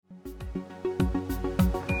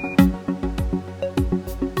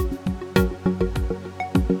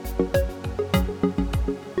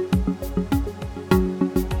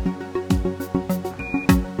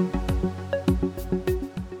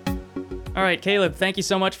right, Caleb, thank you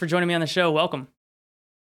so much for joining me on the show. Welcome.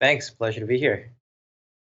 Thanks. Pleasure to be here.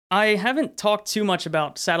 I haven't talked too much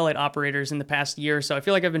about satellite operators in the past year, so I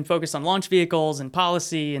feel like I've been focused on launch vehicles and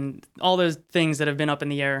policy and all those things that have been up in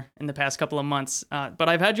the air in the past couple of months. But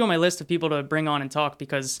I've had you on my list of people to bring on and talk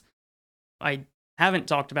because I haven't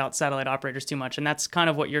talked about satellite operators too much, and that's kind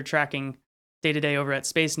of what you're tracking day to day over at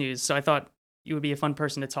Space News. So I thought you would be a fun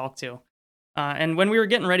person to talk to. And when we were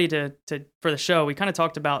getting ready to for the show, we kind of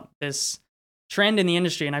talked about this trend in the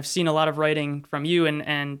industry, and I've seen a lot of writing from you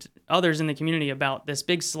and others in the community about this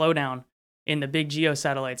big slowdown in the big geo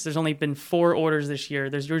satellites. There's only been 4 orders this year.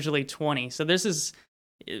 There's usually 20. So this is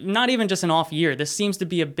not even just an off year. This seems to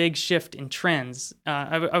be a big shift in trends.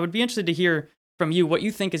 I would be interested to hear from you what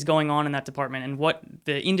you think is going on in that department and what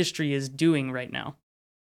the industry is doing right now.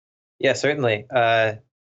 Yeah, certainly. I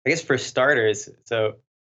guess for starters, so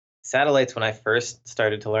satellites, when I first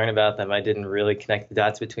started to learn about them, I didn't really connect the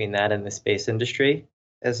dots between that and the space industry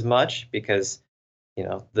as much because,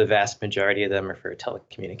 the vast majority of them are for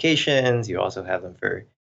telecommunications. You also have them for,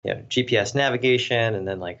 GPS navigation and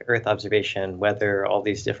then like Earth observation, weather, all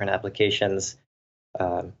these different applications.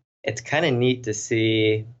 It's kind of neat to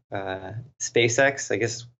see SpaceX, I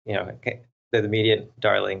guess, they're the media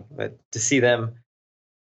darling, but to see them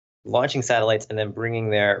launching satellites and then bringing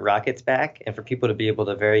their rockets back and for people to be able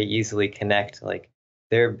to very easily connect like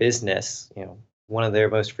their business, one of their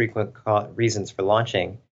most frequent reasons for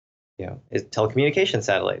launching, is telecommunication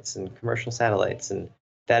satellites and commercial satellites. And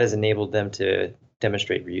that has enabled them to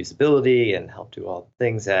demonstrate reusability and help do all the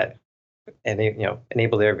things that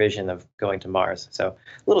enable their vision of going to Mars. So a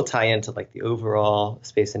little tie into like the overall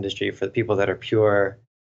space industry for the people that are pure,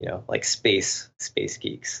 like space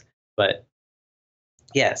geeks. But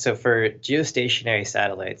yeah, so for geostationary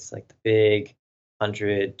satellites, like the big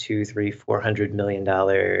 100, 2, 3, $400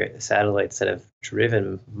 million satellites that have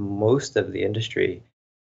driven most of the industry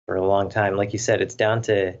for a long time, like you said,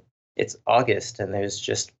 it's August and there's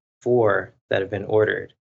just 4 that have been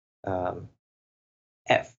ordered.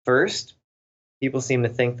 At first, people seem to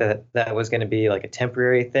think that that was going to be like a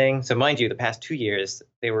temporary thing. So mind you, the past 2 years,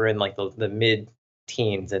 they were in like the mid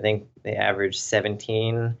teens. I think they averaged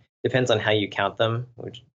 17. Depends on how you count them,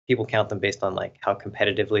 which people count them based on like how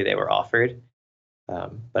competitively they were offered.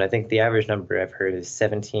 But I think the average number I've heard is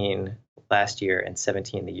 17 last year and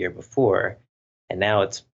 17 the year before, and now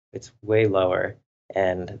it's way lower.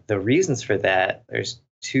 And the reasons for that, there's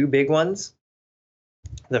 2 big ones.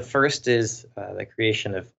 The first is the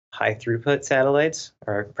creation of high throughput satellites,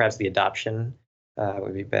 or perhaps the adoption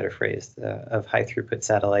would be better phrased, of high throughput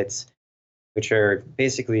satellites, which are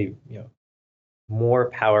basically more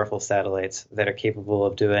powerful satellites that are capable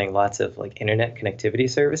of doing lots of like internet connectivity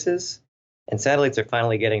services. And satellites are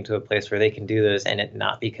finally getting to a place where they can do those and it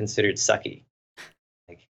not be considered sucky.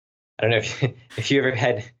 Like, I don't know if you ever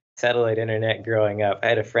had satellite internet growing up. I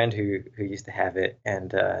had a friend who used to have it,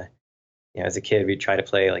 and as a kid we'd try to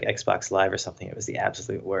play like Xbox Live or something. It was the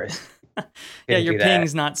absolute worst. Yeah, Couldn't your do that.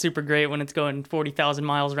 ping's not super great when it's going 40,000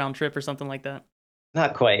 miles round trip or something like that.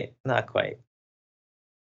 Not quite, not quite.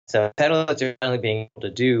 So satellites are finally being able to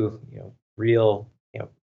do, real,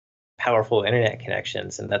 powerful internet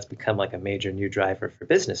connections, and that's become like a major new driver for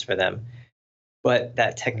business for them. But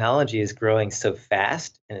that technology is growing so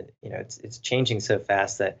fast, and it's changing so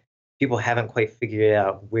fast that people haven't quite figured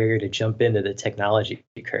out where to jump into the technology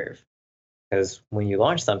curve. Because when you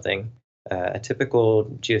launch something, a typical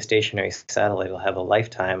geostationary satellite will have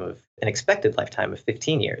an expected lifetime of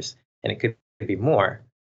 15 years, and it could be more.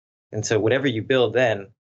 And so whatever you build then,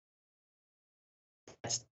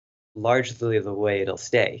 that's largely the way it'll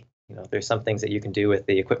stay. There's some things that you can do with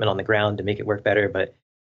the equipment on the ground to make it work better, but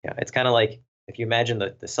it's kind of like if you imagine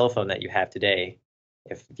the cell phone that you have today.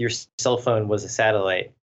 If your cell phone was a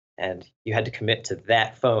satellite and you had to commit to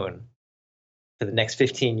that phone for the next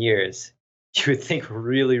 15 years, you would think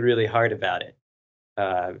really, really hard about it.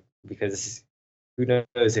 Because who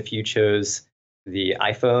knows if you chose the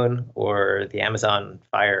iPhone or the Amazon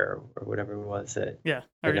Fire or whatever it was that Yeah,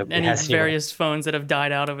 or nobody any has anymore. various phones that have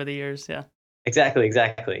died out over the years. Yeah.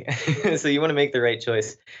 Exactly. So you want to make the right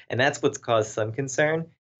choice, and that's what's caused some concern.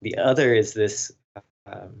 The other is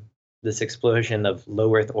um, this explosion of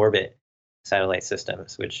low Earth orbit satellite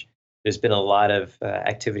systems, which there's been a lot of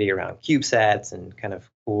activity around CubeSats and kind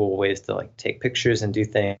of cool ways to like take pictures and do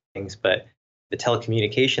things. But the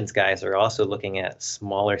telecommunications guys are also looking at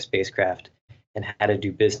smaller spacecraft and how to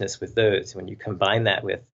do business with those. When you combine that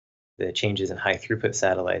with the changes in high throughput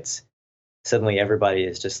satellites, suddenly everybody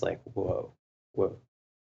is just like, whoa,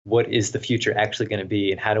 what is the future actually going to be,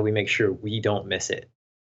 and how do we make sure we don't miss it?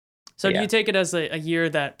 So But do you yeah, take it as a year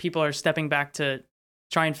that people are stepping back to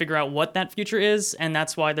try and figure out what that future is, and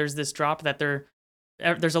that's why there's this drop that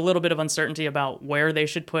there's a little bit of uncertainty about where they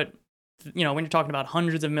should put, when you're talking about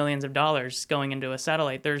hundreds of millions of dollars going into a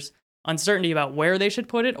satellite, there's uncertainty about where they should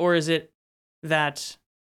put it, or is it that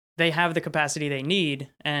they have the capacity they need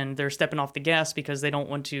and they're stepping off the gas because they don't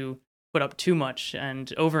want to put up too much and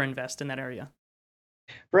overinvest in that area?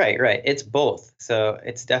 Right, right. It's both. So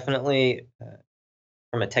it's definitely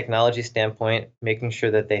from a technology standpoint, making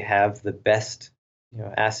sure that they have the best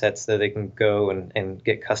assets so they can go and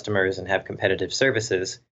get customers and have competitive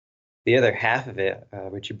services. The other half of it,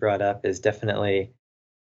 which you brought up, is definitely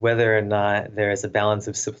whether or not there is a balance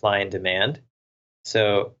of supply and demand.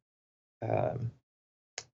 So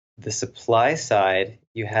the supply side,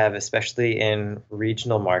 you have, especially in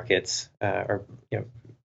regional markets, or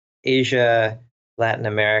Asia, Latin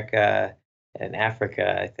America, and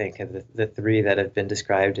Africa, I think, are the three that have been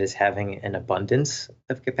described as having an abundance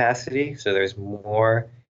of capacity. So there's more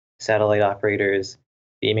satellite operators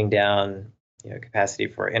beaming down capacity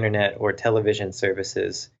for internet or television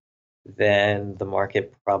services than the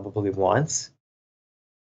market probably wants.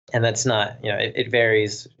 And that's not, it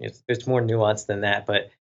varies. There's more nuance than that.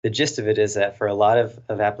 But the gist of it is that for a lot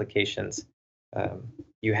of applications,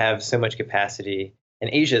 you have so much capacity. And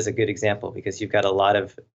Asia is a good example because you've got a lot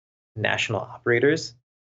of national operators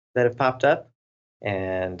that have popped up.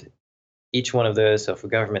 And each one of those, so if a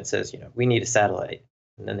government says, we need a satellite,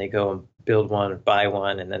 and then they go and build one, buy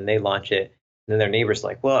one, and then they launch it, and then their neighbor's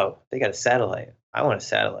like, whoa, they got a satellite. I want a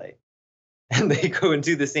satellite. And they go and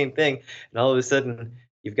do the same thing. And all of a sudden,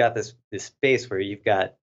 you've got this space where you've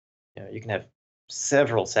got, you can have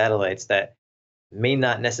several satellites that may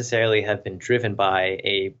not necessarily have been driven by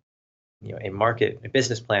a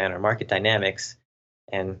business plan or market dynamics.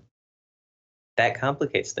 And that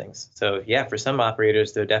complicates things. So yeah, for some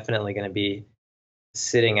operators, they're definitely going to be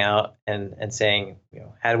sitting out and saying,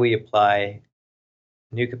 how do we apply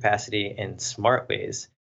new capacity in smart ways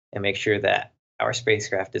and make sure that our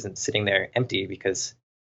spacecraft isn't sitting there empty because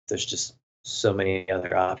there's just so many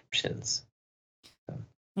other options.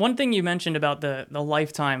 One thing you mentioned about the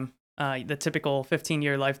lifetime, the typical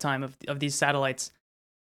 15-year lifetime of these satellites,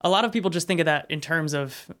 a lot of people just think of that in terms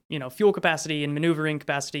of, fuel capacity and maneuvering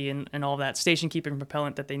capacity and all that, station keeping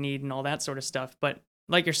propellant that they need and all that sort of stuff. But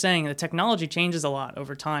like you're saying, the technology changes a lot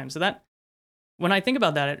over time. So that, when I think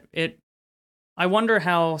about that, I wonder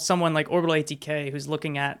how someone like Orbital ATK, who's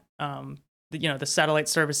looking at, the satellite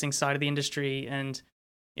servicing side of the industry and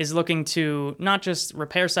is looking to not just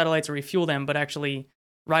repair satellites or refuel them, but actually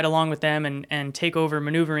ride along with them and take over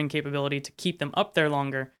maneuvering capability to keep them up there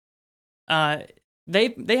longer.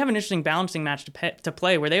 They have an interesting balancing match to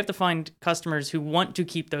play where they have to find customers who want to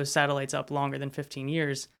keep those satellites up longer than 15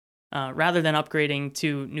 years, rather than upgrading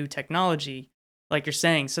to new technology, like you're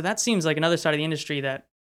saying. So that seems like another side of the industry that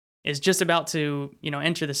is just about to,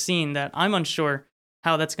 enter the scene that I'm unsure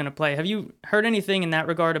how that's going to play. Have you heard anything in that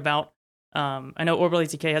regard about, I know Orbital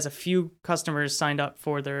ATK has a few customers signed up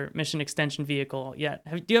for their mission extension vehicle yet.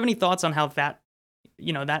 Do you have any thoughts on how that,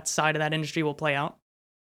 that side of that industry will play out?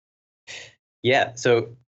 Yeah,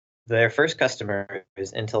 so their first customer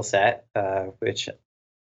is Intelsat, which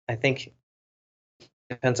I think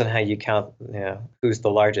depends on how you count, who's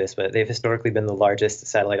the largest, but they've historically been the largest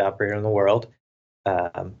satellite operator in the world.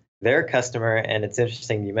 Their customer, and it's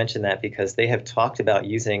interesting you mentioned that because they have talked about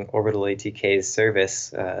using Orbital ATK's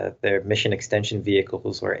service, their mission extension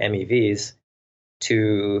vehicles or MEVs,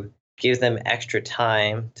 to give them extra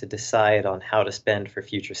time to decide on how to spend for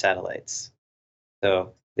future satellites.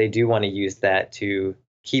 So they do want to use that to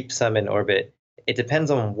keep some in orbit. It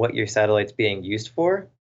depends on what your satellite's being used for.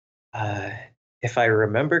 If I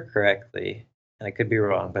remember correctly, and I could be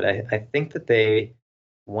wrong, but I think that they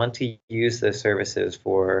want to use those services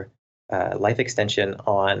for life extension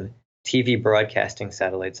on TV broadcasting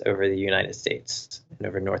satellites over the United States and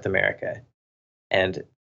over North America. And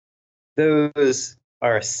those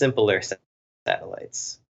are simpler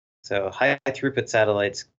satellites. So high throughput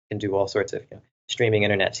satellites can do all sorts of streaming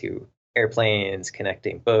internet to airplanes,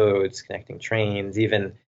 connecting boats, connecting trains,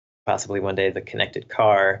 even possibly one day the connected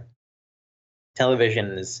car.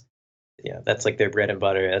 Television is, that's like their bread and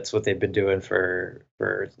butter. That's what they've been doing for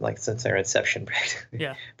like since their inception,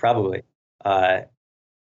 Yeah. probably.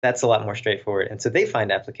 That's a lot more straightforward. And so they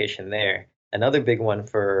find application there. Another big one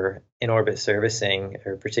for in-orbit servicing,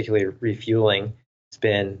 or particularly refueling, has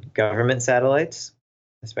been government satellites,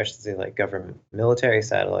 especially like government military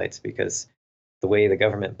satellites, because the way the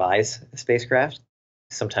government buys a spacecraft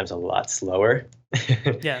is sometimes a lot slower.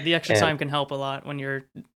 Yeah, the extra time can help a lot when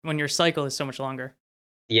your cycle is so much longer.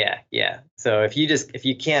 Yeah. So if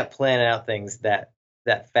you can't plan out things that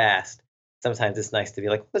fast, sometimes it's nice to be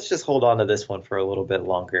like, let's just hold on to this one for a little bit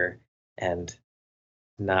longer and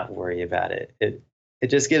not worry about it. It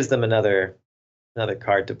just gives them another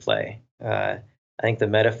card to play. I think the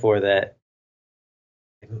metaphor that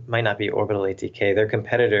it might not be Orbital ATK, their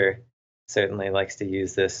competitor certainly likes to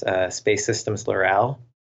use this Space Systems Loral,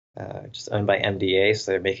 which is owned by MDA.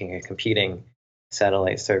 So they're making a competing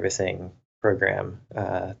satellite servicing program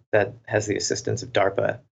that has the assistance of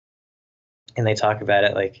DARPA. And they talk about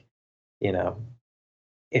it like, you know,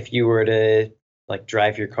 if you were to like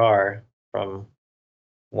drive your car from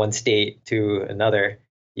one state to another,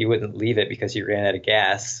 you wouldn't leave it because you ran out of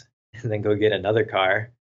gas and then go get another car,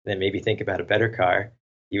 and then maybe think about a better car.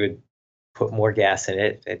 You would put more gas in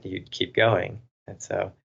it and you'd keep going. And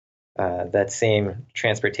so that same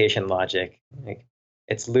transportation logic, like,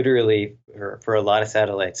 it's literally for a lot of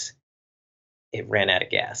satellites, it ran out of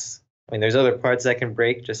gas. I mean, there's other parts that can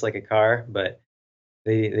break just like a car, but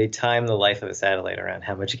they time the life of a satellite around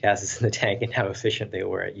how much gas is in the tank and how efficient they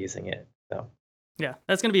were at using it. So Yeah,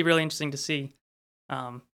 that's going to be really interesting to see,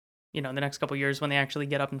 in the next couple of years when they actually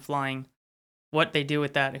get up and flying, what they do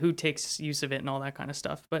with that, who takes use of it, and all that kind of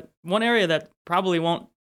stuff. But one area that probably won't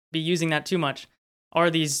be using that too much are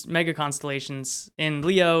these mega constellations in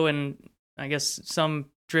LEO, and I guess some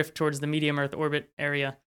drift towards the medium Earth orbit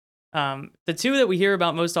area. The two that we hear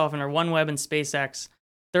about most often are OneWeb and SpaceX.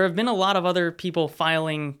 There have been a lot of other people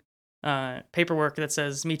filing paperwork that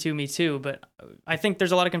says me too, but I think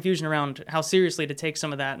there's a lot of confusion around how seriously to take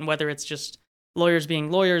some of that, and whether it's just lawyers being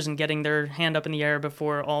lawyers and getting their hand up in the air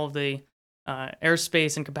before all of the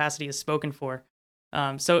airspace and capacity is spoken for.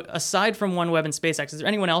 So aside from OneWeb and SpaceX, is there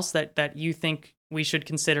anyone else that you think we should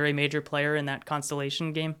consider a major player in that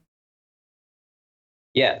constellation game?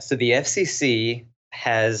 yeah, so the FCC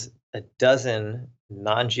has a dozen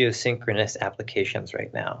non-geosynchronous applications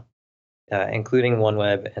right now, including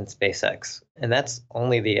OneWeb and SpaceX, and that's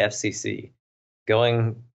only the FCC.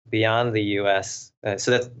 Going beyond the U.S.,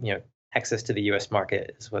 so that's access to the U.S.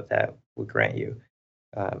 market is what that would grant you.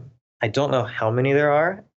 I don't know how many there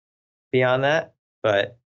are beyond that,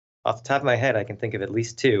 but off the top of my head, I can think of at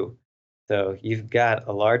least two. So you've got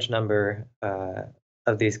a large number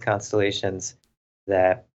of these constellations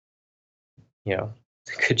that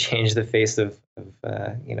could change the face of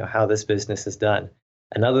how this business is done.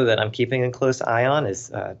 Another that I'm keeping a close eye on is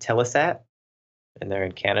Telesat, and they're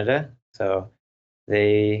in Canada. So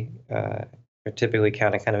they are typically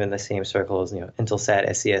counted kind of in the same circles,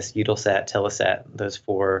 Intelsat, SES, Eutelsat, Telesat, those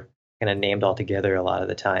four kind of named all together a lot of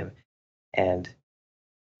the time. And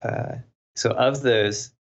so of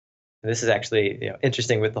those, this is actually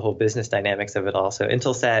interesting with the whole business dynamics of it all. So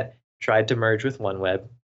Intelsat tried to merge with OneWeb.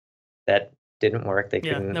 That didn't work. They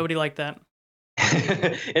couldn't. Nobody liked that.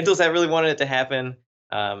 Intelsat really wanted it to happen.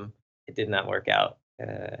 It did not work out.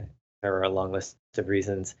 There were a long list of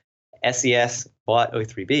reasons. SES bought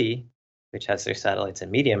O3b, which has their satellites in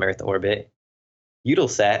medium Earth orbit.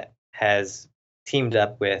 Eutelsat has teamed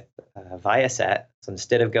up with Viasat. So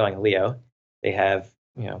instead of going LEO, they have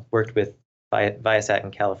worked with Viasat in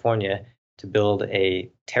California to build a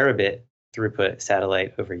terabit throughput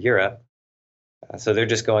satellite over Europe. So they're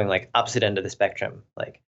just going like opposite end of the spectrum,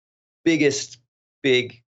 like biggest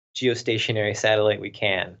big geostationary satellite we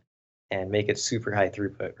can, and make it super high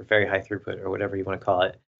throughput or very high throughput or whatever you want to call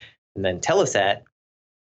it. And then Telesat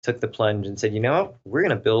took the plunge and said, we're going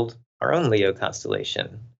to build our own LEO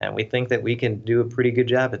constellation, and we think that we can do a pretty good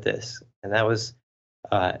job at this. And that was,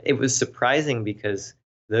 it was surprising because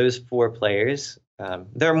those four players,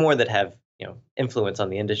 there are more that have influence on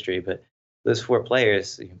the industry, but those four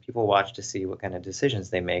players, people watch to see what kind of decisions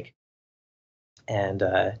they make. And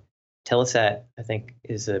Telesat, I think,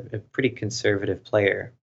 is a pretty conservative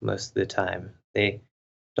player most of the time. They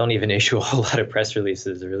don't even issue a whole lot of press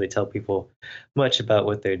releases to really tell people much about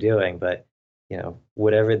what they're doing. But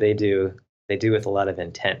whatever they do with a lot of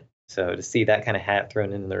intent. So to see that kind of hat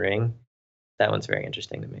thrown in the ring, that one's very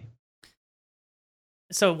interesting to me.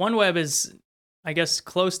 So OneWeb is, I guess,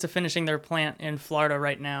 close to finishing their plant in Florida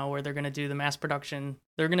right now, where they're going to do the mass production.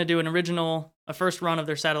 They're going to do a first run of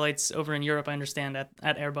their satellites over in Europe, I understand, at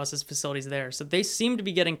Airbus's facilities there. So they seem to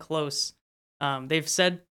be getting close. They've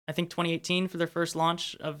said, I think, 2018 for their first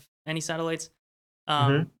launch of any satellites.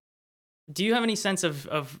 Do you have any sense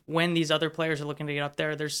of when these other players are looking to get up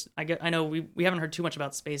there? I know we haven't heard too much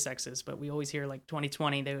about SpaceX's, but we always hear like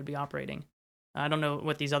 2020 they would be operating. I don't know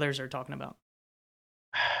what these others are talking about.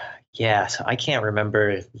 Yeah, so I can't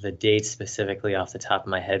remember the dates specifically off the top of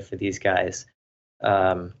my head for these guys.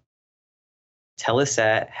 Telesat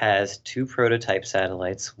has two prototype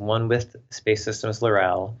satellites, one with Space Systems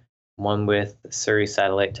Loral, one with Surrey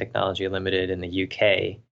Satellite Technology Limited in the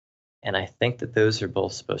UK. And I think that those are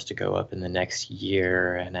both supposed to go up in the next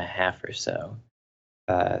year and a half or so.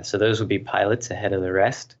 So those would be pilots ahead of the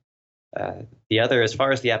rest. The other, as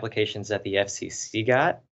far as the applications that the FCC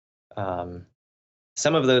got, um,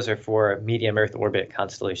 some of those are for medium Earth orbit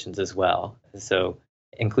constellations as well. So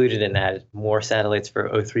included in that, more satellites for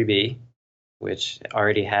O3b, which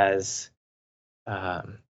already has,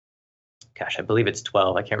 um, gosh, I believe it's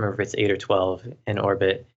 12. I can't remember if it's 8 or 12 in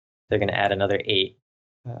orbit. They're going to add another 8.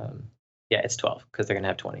 Yeah, it's 12 because they're going to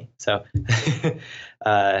have 20. So they're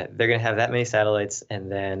going to have that many satellites. And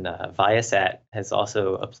then Viasat has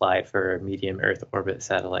also applied for medium Earth orbit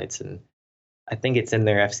satellites. And I think it's in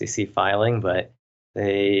their FCC filing, but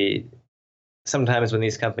they sometimes when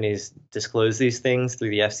these companies disclose these things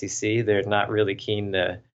through the FCC, they're not really keen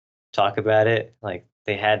to talk about it. Like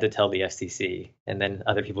they had to tell the FCC, and then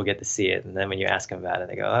other people get to see it. And then when you ask them about it,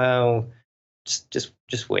 they go, "Oh,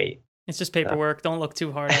 just wait." It's just paperwork. Don't look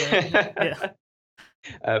too hard at it.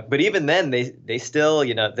 Yeah. But even then, they still,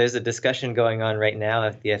 there's a discussion going on right now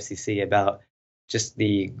at the FCC about just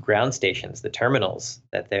the ground stations, the terminals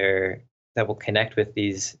that will connect with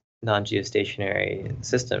these non-geostationary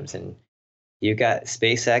systems. And you got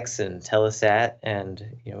SpaceX and Telesat and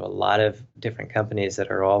a lot of different companies that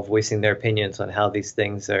are all voicing their opinions on how these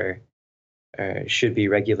things should be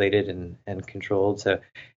regulated and controlled. So,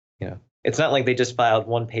 it's not like they just filed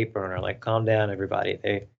one paper and are like, calm down, everybody.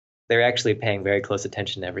 They're actually paying very close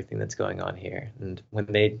attention to everything that's going on here. And when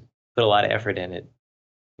they put a lot of effort in it,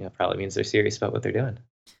 probably means they're serious about what they're doing.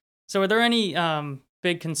 So are there any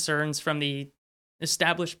big concerns from the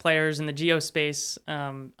established players in the geospace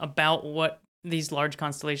about what these large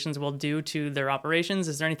constellations will do to their operations?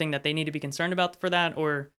 Is there anything that they need to be concerned about for that?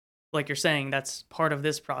 Or like you're saying, that's part of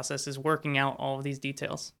this process is working out all of these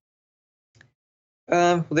details?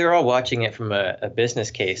 They're all watching it from a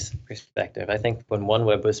business case perspective. I think when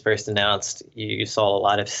OneWeb was first announced, you saw a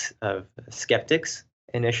lot of skeptics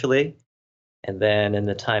initially, and then in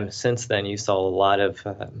the time since then, you saw a lot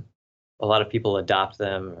of people adopt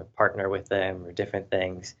them or partner with them or different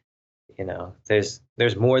things. There's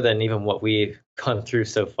more than even what we've gone through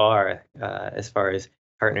so far as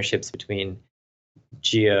partnerships between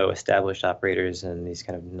established operators and these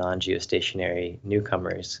kind of non-geostationary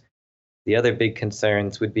newcomers. The other big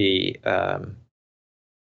concerns would be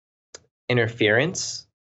interference,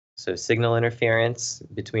 so signal interference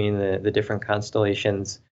between the different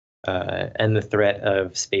constellations and the threat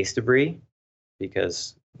of space debris,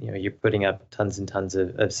 because you're putting up tons and tons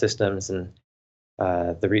of systems, and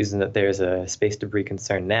the reason that there's a space debris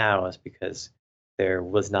concern now is because there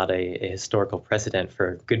was not a historical precedent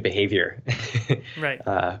for good behavior, right?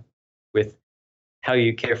 With how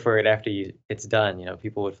you care for it after it's done.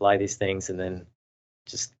 People would fly these things and then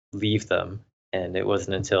just leave them. And it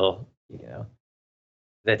wasn't until,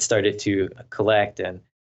 that started to collect. And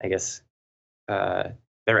I guess there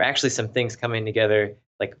were actually some things coming together,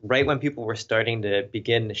 like right when people were starting to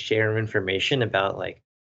begin to share information about like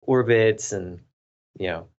orbits and,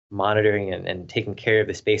 monitoring and taking care of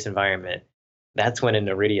the space environment. That's when an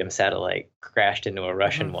Iridium satellite crashed into a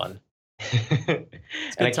Russian one. And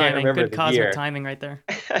I can't remember good cosmic year. Timing right there.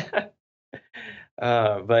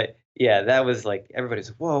 But yeah, that was like everybody's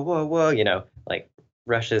whoa, like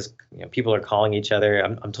Russia's, people are calling each other.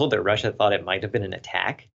 I'm told that Russia thought it might have been an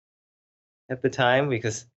attack at the time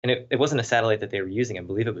because, and it wasn't a satellite that they were using. I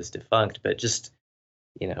believe it was defunct, but just,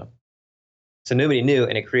 so nobody knew,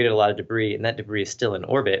 and it created a lot of debris, and that debris is still in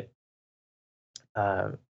orbit.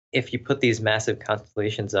 If you put these massive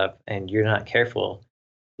constellations up and you're not careful,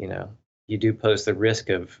 you do pose the risk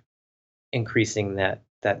of increasing that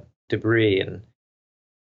debris, and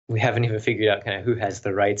we haven't even figured out kind of who has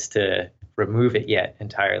the rights to remove it yet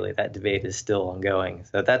entirely. That debate is still ongoing.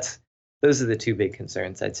 So those are the two big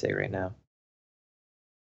concerns I'd say right now.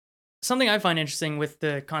 Something I find interesting with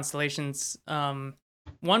the constellations,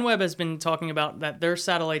 OneWeb has been talking about that their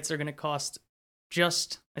satellites are going to cost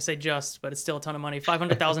but it's still a ton of money,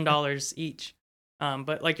 $500,000 each.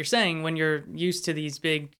 But like you're saying, when you're used to these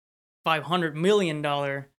big $500 million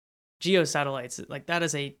geo satellites, like that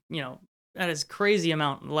is crazy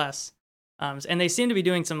amount less. And they seem to be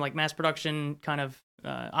doing some like mass production kind of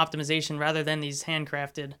optimization rather than these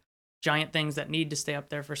handcrafted giant things that need to stay up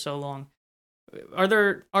there for so long. Are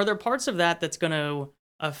there parts of that that's going to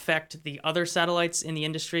affect the other satellites in the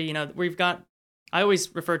industry? I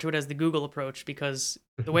always refer to it as the Google approach, because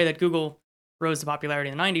the way that Google rose to popularity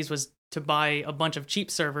in the 90s was to buy a bunch of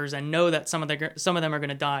cheap servers and know that some of them are going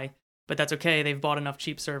to die, but that's okay. They've bought enough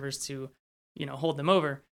cheap servers to, hold them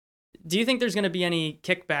over. Do you think there's going to be any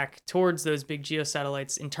kickback towards those big geo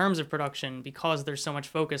satellites in terms of production because there's so much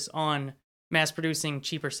focus on mass producing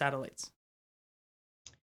cheaper satellites?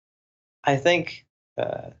 I think,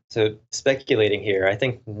 so speculating here, I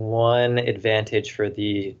think one advantage for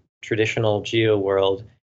the traditional geo world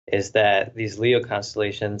is that these LEO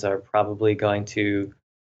constellations are probably going to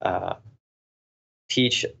uh,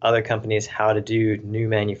 teach other companies how to do new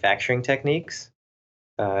manufacturing techniques.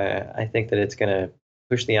 I think that it's going to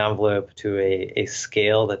push the envelope to a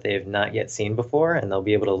scale that they have not yet seen before, and they'll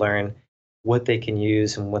be able to learn what they can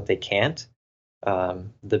use and what they can't.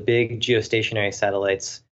 The big geostationary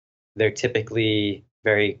satellites, they're typically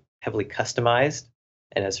very heavily customized.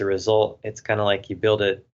 And as a result, it's kind of like you build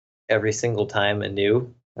it every single time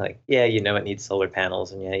anew. Like, yeah, you know, it needs solar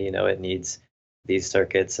panels, and yeah, you know, it needs these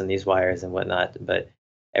circuits and these wires and whatnot, but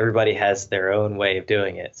everybody has their own way of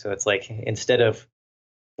doing it. So it's like instead of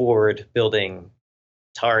Ford building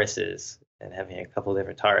Tauruses and having a couple of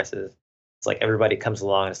different Tauruses, it's like everybody comes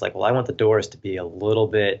along and it's like, well, I want the doors to be a little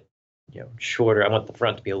bit, shorter. I want the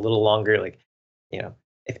front to be a little longer. Like,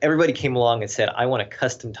 if everybody came along and said, I want a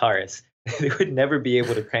custom Taurus, they would never be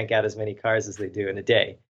able to crank out as many cars as they do in a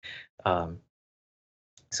day.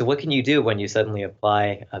 So what can you do when you suddenly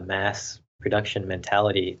apply a mass production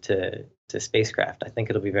mentality to spacecraft? I think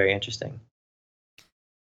it'll be very interesting.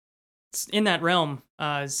 In that realm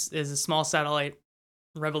is a small satellite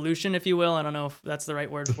revolution, if you will. I don't know if that's the right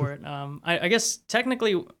word for it. I guess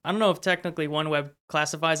technically, I don't know if technically OneWeb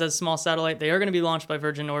classifies as small satellite. They are going to be launched by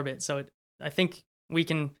Virgin Orbit, so I think we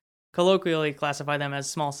can colloquially classify them as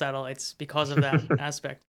small satellites because of that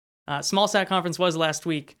aspect. Small Sat conference was last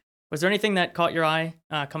week. Was there anything that caught your eye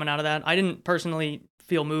coming out of that? I didn't personally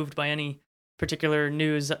feel moved by any particular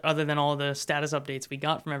news other than all the status updates we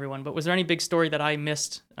got from everyone. But was there any big story that I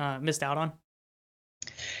missed out on?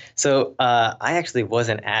 So I actually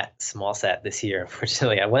wasn't at SmallSat this year,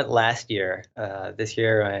 unfortunately. I went last year. This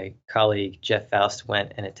year, my colleague Jeff Faust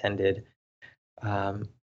went and attended.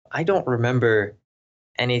 I don't remember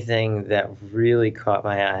anything that really caught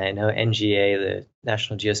my eye. I know NGA, the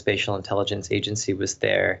National Geospatial Intelligence Agency, was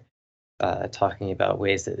there talking about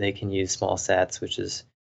ways that they can use small sats, which is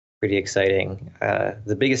pretty exciting.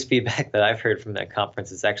 The biggest feedback that I've heard from that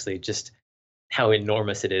conference is actually just how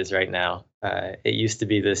enormous it is right now. It used to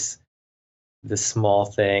be this small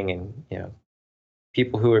thing, and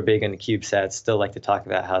people who are big into CubeSats still like to talk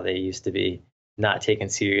about how they used to be not taken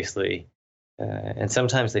seriously, and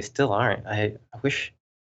sometimes they still aren't. I wish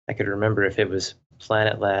I could remember if it was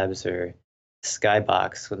Planet Labs or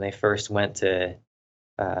Skybox when they first went to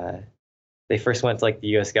like the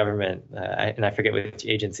U.S. government, and I forget which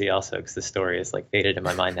agency also, because the story is like faded in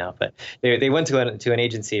my mind now. But they went to an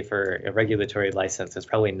agency for a regulatory license. It's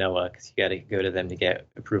probably NOAA, because you got to go to them to get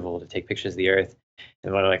approval to take pictures of the Earth.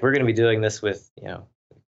 And they're like, we're going to be doing this with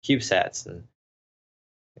CubeSats, and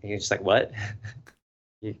you're just like, what?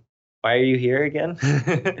 Why are you here again?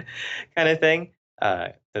 Kind of thing.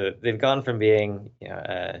 So they've gone from being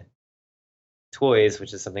toys,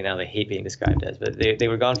 which is something now they hate being described as, but they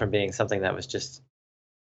were gone from being something that was just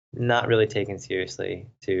not really taken seriously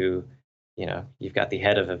to, you've got the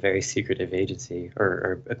head of a very secretive agency,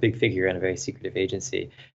 or a big figure in a very secretive agency,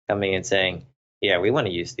 coming and saying, yeah, we want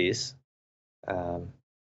to use these.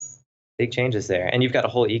 Big changes there. And you've got a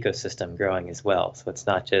whole ecosystem growing as well. So it's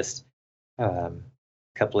not just a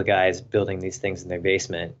couple of guys building these things in their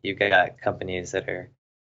basement. You've got companies that are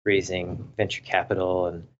raising venture capital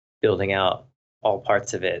and building out all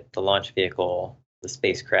parts of it: the launch vehicle, the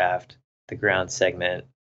spacecraft, the ground segment,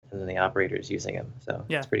 and then the operators using them. So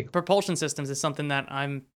yeah, it's pretty cool. Propulsion systems is something that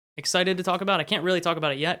I'm excited to talk about. I can't really talk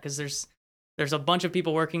about it yet because there's a bunch of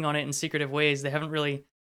people working on it in secretive ways. They haven't really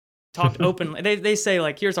talked openly. They say,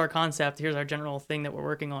 like, here's our concept, here's our general thing that we're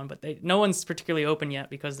working on, but no one's particularly open yet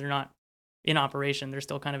because they're not in operation. They're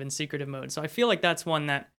still kind of in secretive mode. So I feel like that's one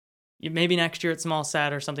that maybe next year at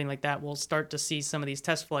SmallSat or something like that, we'll start to see some of these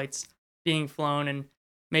test flights being flown, and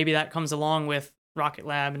maybe that comes along with Rocket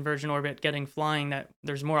Lab and Virgin Orbit getting flying, that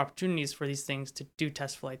there's more opportunities for these things to do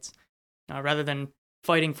test flights rather than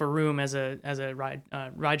fighting for room as a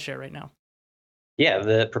ride share right now. Yeah,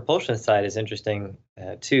 the propulsion side is interesting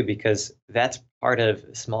too, because that's part of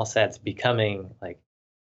SmallSats becoming like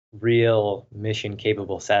real mission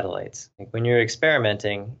capable satellites. Like when you're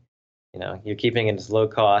experimenting, you're keeping it as low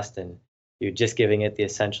cost and you're just giving it the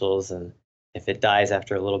essentials, and if it dies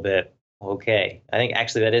after a little bit, okay. I think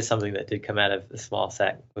actually that is something that did come out of the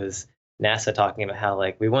SmallSat, was NASA talking about how,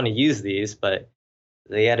 like, we want to use these, but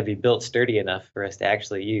they had to be built sturdy enough for us to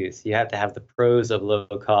actually use. You have to have the pros of low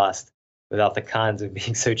cost without the cons of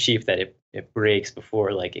being so cheap that it breaks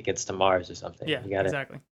before, like, it gets to Mars or something. Yeah, you gotta,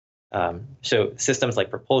 exactly. So systems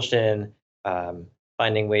like propulsion,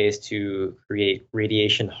 finding ways to create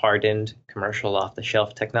radiation hardened commercial off the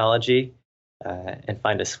shelf technology, and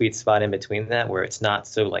find a sweet spot in between that where it's not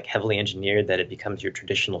so like heavily engineered that it becomes your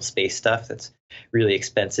traditional space stuff that's really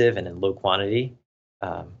expensive and in low quantity.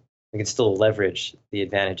 We can still leverage the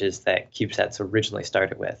advantages that CubeSats originally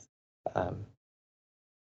started with. Um,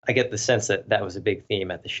 I get the sense that that was a big theme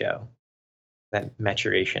at the show, that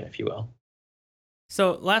maturation, if you will.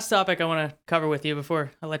 So, last topic I want to cover with you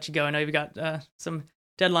before I let you go. I know you've got some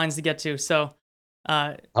deadlines to get to. So,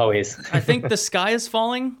 Always. I think the sky is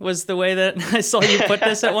falling was the way that I saw you put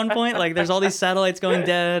this at one point. Like, there's all these satellites going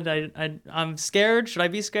dead. I'm scared. Should I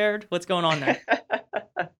be scared? What's going on there?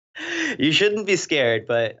 You shouldn't be scared,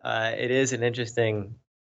 but it is an interesting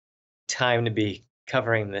time to be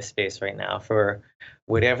covering this space right now. For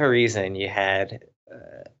whatever reason, you had,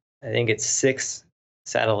 I think it's 6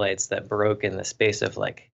 satellites that broke in the space of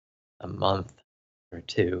like a month or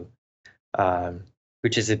two,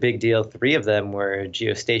 which is a big deal. 3 of them were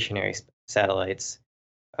geostationary satellites.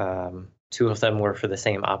 2 of them were for the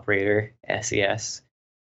same operator, SES,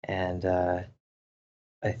 and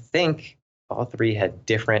I think all 3 had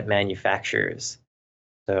different manufacturers.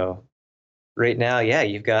 So right now, yeah,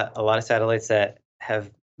 you've got a lot of satellites that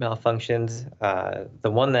have malfunctions.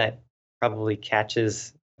 The one that probably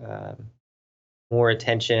catches more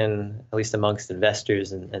attention, at least amongst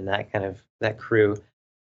investors and that kind of that crew,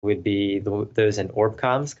 would be those in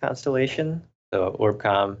Orbcomm's constellation. So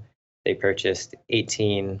Orbcomm, they purchased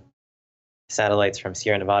 18 satellites from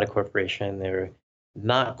Sierra Nevada Corporation. They were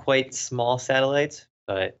not quite small satellites,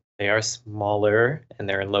 but they are smaller and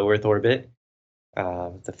they're in low Earth orbit.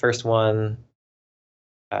 The first one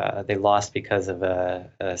they lost because of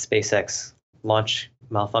a SpaceX launch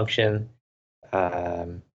malfunction.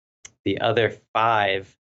 The other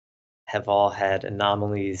 5 have all had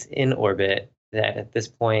anomalies in orbit that at this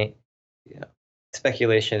point,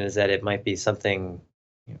 speculation is that it might be something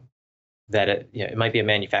that it might be a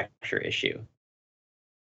manufacturer issue.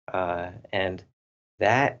 And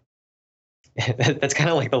that that's kind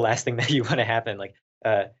of like the last thing that you want to happen. Like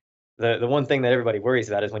the one thing that everybody worries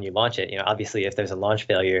about is when you launch it. Obviously, if there's a launch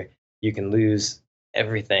failure, you can lose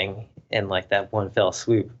everything in like that one fell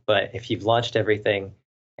swoop. But if you've launched everything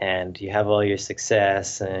and you have all your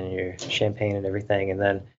success and your champagne and everything, and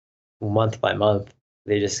then month by month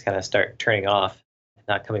they just kind of start turning off and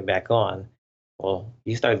not coming back on, well,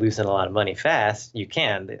 you start losing a lot of money fast. You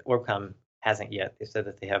can. The Orbcomm hasn't yet. They said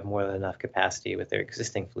that they have more than enough capacity with their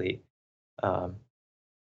existing fleet.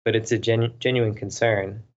 But it's a genuine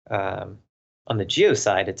concern. On the geo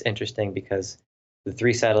side, it's interesting because the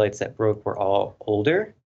 3 satellites that broke were all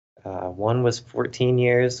older. One was 14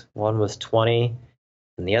 years, one was 20,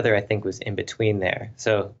 and the other, I think, was in between there.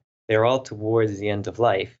 So they're all towards the end of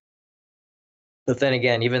life. But then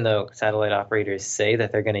again, even though satellite operators say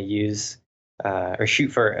that they're going to use or shoot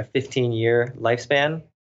for a 15-year lifespan,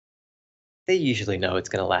 they usually know it's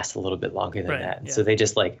going to last a little bit longer than that. Yeah. So they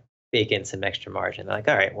just like bake in some extra margin. They're like,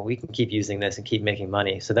 all right, well, we can keep using this and keep making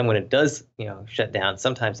money. So then when it does, shut down,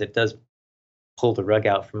 sometimes it does pull the rug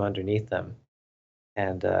out from underneath them.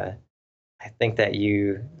 And I think that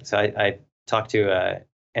I talked to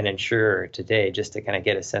an insurer today just to kind of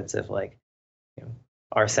get a sense of like,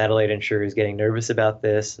 are satellite insurers getting nervous about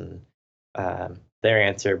this? And their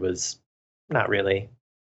answer was not really.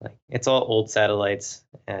 Like, it's all old satellites,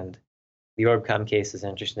 and the Orbcomm case is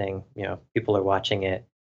interesting. People are watching it.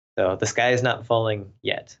 So the sky is not falling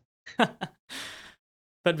yet.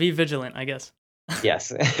 But be vigilant, I guess.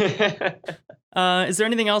 Yes. Is there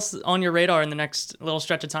anything else on your radar in the next little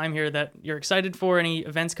stretch of time here that you're excited for? Any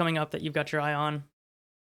events coming up that you've got your eye on?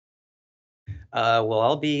 Well,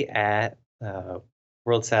 I'll be at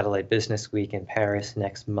World Satellite Business Week in Paris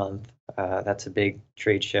next month. That's a big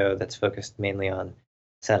trade show that's focused mainly on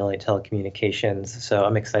satellite telecommunications. So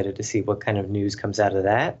I'm excited to see what kind of news comes out of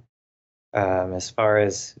that. As far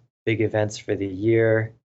as big events for the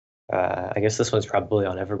year, I guess this one's probably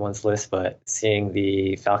on everyone's list, but seeing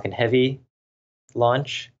the Falcon Heavy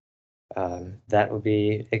launch, that would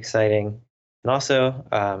be exciting. And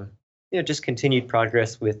also, just continued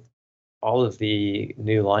progress with all of the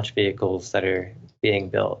new launch vehicles that are being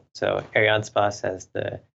built. So Arianespace has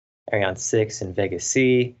the Ariane 6 and Vega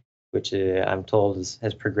C, which I'm told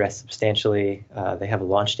has progressed substantially. They have a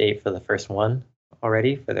launch date for the first one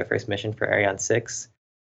already for their first mission for Ariane 6.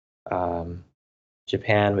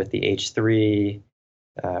 Japan with the H3.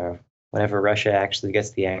 Whenever Russia actually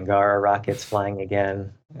gets the Angara rockets flying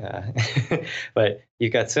again. But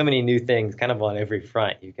you've got so many new things kind of on every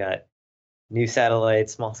front. You've got new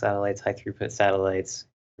satellites, small satellites, high throughput satellites,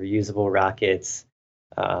 reusable rockets,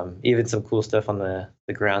 even some cool stuff on the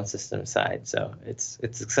the ground system side. So it's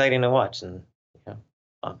exciting to watch, and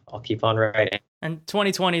I'll keep on writing. And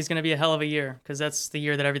 2020 is going to be a hell of a year because that's the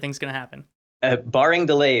year that everything's going to happen. Barring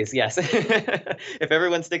delays, yes. If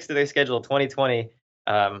everyone sticks to their schedule, 2020,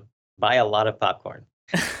 buy a lot of popcorn.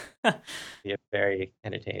 Be a very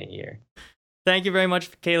entertaining year. Thank you very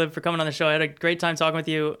much, Caleb, for coming on the show. I had a great time talking with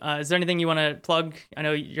you. Is there anything you want to plug? I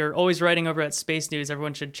know you're always writing over at Space News.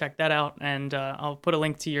 Everyone should check that out. And I'll put a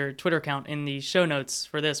link to your Twitter account in the show notes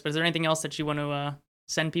for this. But is there anything else that you want to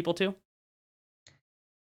send people to?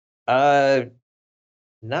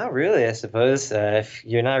 Not really, I suppose. If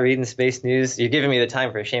you're not reading Space News, you're giving me the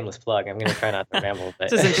time for a shameless plug. I'm going to try not to ramble.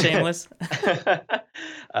 But This isn't shameless.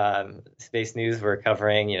 Space News, we're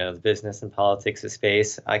covering, the business and politics of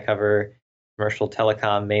space. I cover commercial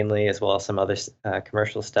telecom mainly, as well as some other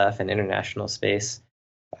commercial stuff and international space.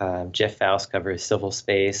 Jeff Faust covers civil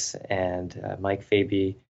space, and Mike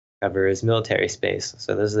Fabi covers military space.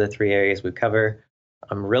 So those are the three areas we cover.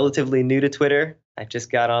 I'm relatively new to Twitter. I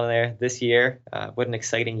just got on there this year. What an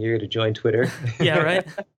exciting year to join Twitter. Yeah, right?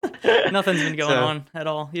 Nothing's been going on at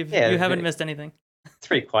all. You haven't missed anything. It's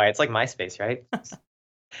pretty quiet. It's like MySpace, right?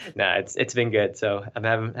 No, it's been good. So I'm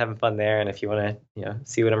having fun there. And if you want to,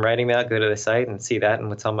 see what I'm writing about, go to the site and see that and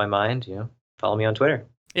what's on my mind. Follow me on Twitter.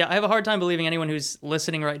 Yeah, I have a hard time believing anyone who's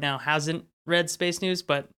listening right now hasn't read Space News,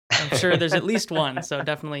 but I'm sure there's at least one. So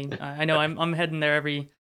definitely, I know I'm heading there every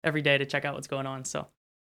day to check out what's going on. So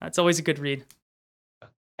it's always a good read.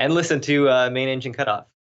 And listen to Main Engine Cutoff.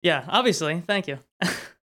 Yeah, obviously. Thank you.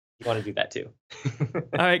 You want to do that too.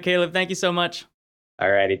 All right, Caleb, thank you so much. All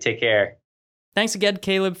righty, take care. Thanks again,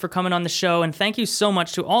 Caleb, for coming on the show. And thank you so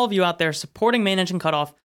much to all of you out there supporting Main Engine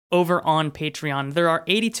Cutoff over on Patreon. There are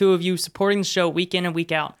 82 of you supporting the show week in and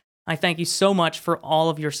week out. I thank you so much for all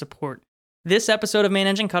of your support. This episode of Main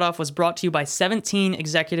Engine Cutoff was brought to you by 17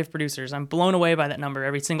 executive producers. I'm blown away by that number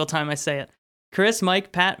every single time I say it. Chris,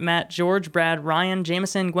 Mike, Pat, Matt, George, Brad, Ryan,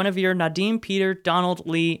 Jameson, Guinevere, Nadim, Peter, Donald,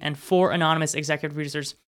 Lee, and 4 anonymous executive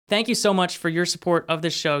producers. Thank you so much for your support of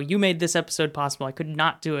this show. You made this episode possible. I could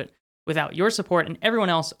not do it without your support and everyone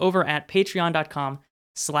else over at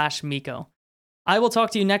patreon.com/Miko. I will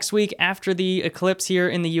talk to you next week after the eclipse here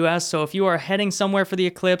in the US. So if you are heading somewhere for the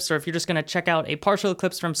eclipse, or if you're just going to check out a partial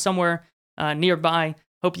eclipse from somewhere nearby,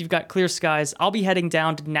 hope you've got clear skies. I'll be heading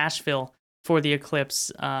down to Nashville for the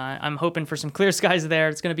eclipse. I'm hoping for some clear skies there.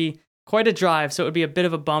 It's going to be quite a drive, so it would be a bit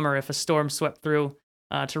of a bummer if a storm swept through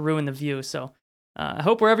to ruin the view. So I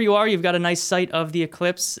hope wherever you are, you've got a nice sight of the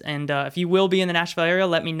eclipse. And if you will be in the Nashville area,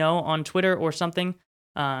 let me know on Twitter or something.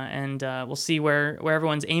 And we'll see where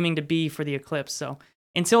everyone's aiming to be for the eclipse. So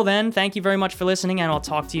until then, thank you very much for listening, and I'll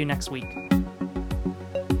talk to you next week.